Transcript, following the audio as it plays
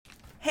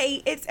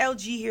Hey, it's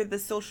LG here, the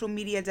social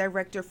media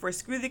director for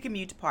Screw the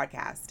Commute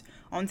podcast.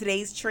 On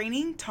today's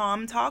training,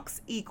 Tom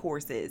talks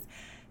Ecourses.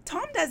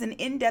 Tom does an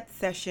in-depth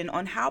session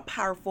on how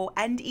powerful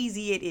and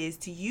easy it is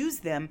to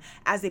use them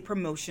as a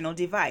promotional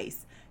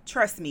device.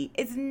 Trust me,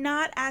 it's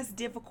not as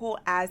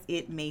difficult as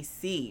it may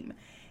seem.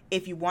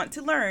 If you want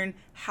to learn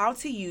how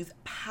to use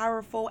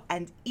powerful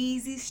and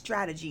easy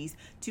strategies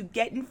to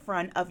get in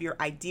front of your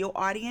ideal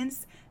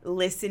audience,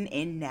 listen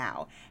in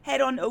now.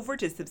 Head on over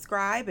to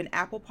subscribe in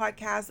Apple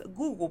Podcasts,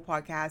 Google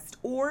Podcasts,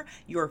 or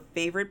your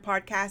favorite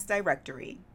podcast directory.